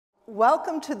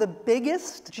Welcome to the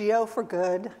biggest Geo for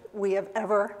Good we have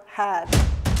ever had.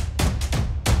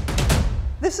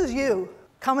 This is you,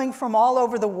 coming from all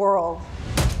over the world.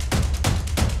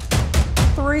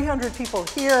 300 people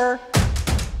here,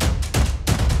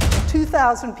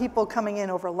 2,000 people coming in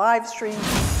over live stream.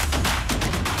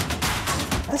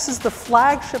 This is the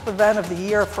flagship event of the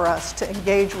year for us to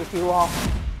engage with you all.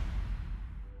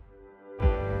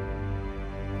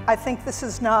 I think this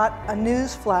is not a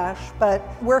news flash, but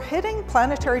we're hitting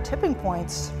planetary tipping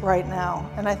points right now.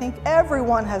 And I think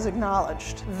everyone has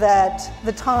acknowledged that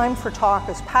the time for talk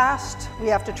is past. We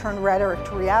have to turn rhetoric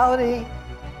to reality.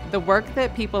 The work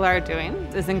that people are doing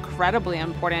is incredibly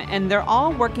important, and they're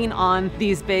all working on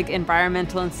these big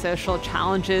environmental and social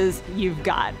challenges. You've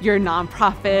got your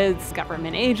nonprofits,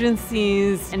 government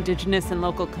agencies, indigenous and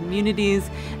local communities,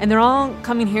 and they're all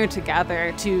coming here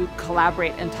together to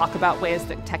collaborate and talk about ways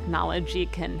that technology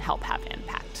can help have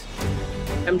impact.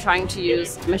 I'm trying to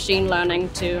use machine learning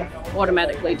to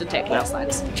automatically detect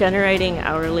landslides. Generating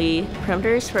hourly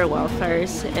parameters for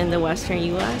wildfires in the western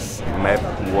U.S. Map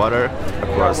water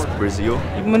across Brazil.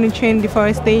 Monitoring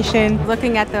deforestation.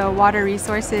 Looking at the water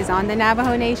resources on the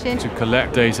Navajo Nation. To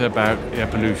collect data about air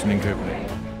pollution in Copenhagen.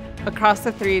 Across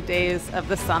the 3 days of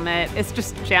the summit, it's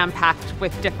just jam-packed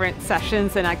with different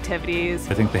sessions and activities.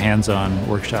 I think the hands-on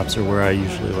workshops are where I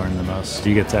usually learn the most.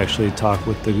 You get to actually talk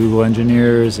with the Google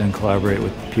engineers and collaborate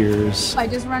with peers. I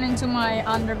just ran into my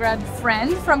undergrad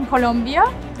friend from Colombia.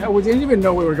 We didn't even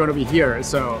know we were going to be here,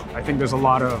 so I think there's a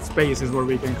lot of spaces where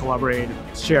we can collaborate,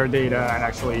 share data, and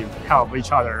actually help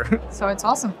each other. So it's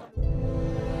awesome.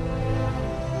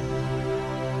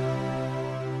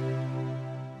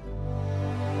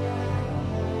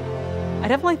 I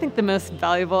definitely think the most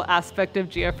valuable aspect of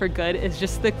Geo for Good is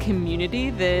just the community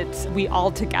that we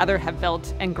all together have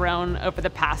built and grown over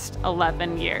the past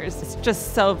 11 years. It's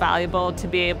just so valuable to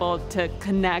be able to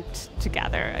connect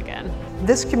together again.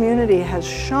 This community has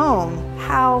shown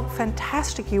how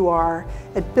fantastic you are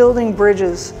at building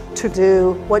bridges to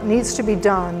do what needs to be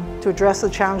done to address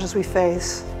the challenges we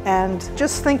face. And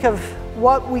just think of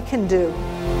what we can do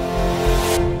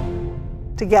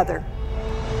together.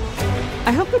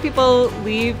 I hope that people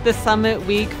leave the summit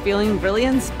week feeling really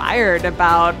inspired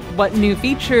about what new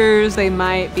features they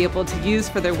might be able to use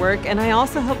for their work. And I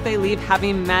also hope they leave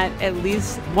having met at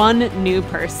least one new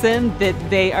person that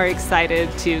they are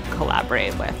excited to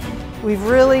collaborate with. We've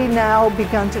really now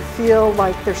begun to feel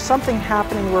like there's something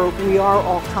happening where we are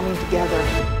all coming together.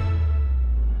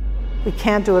 We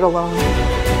can't do it alone.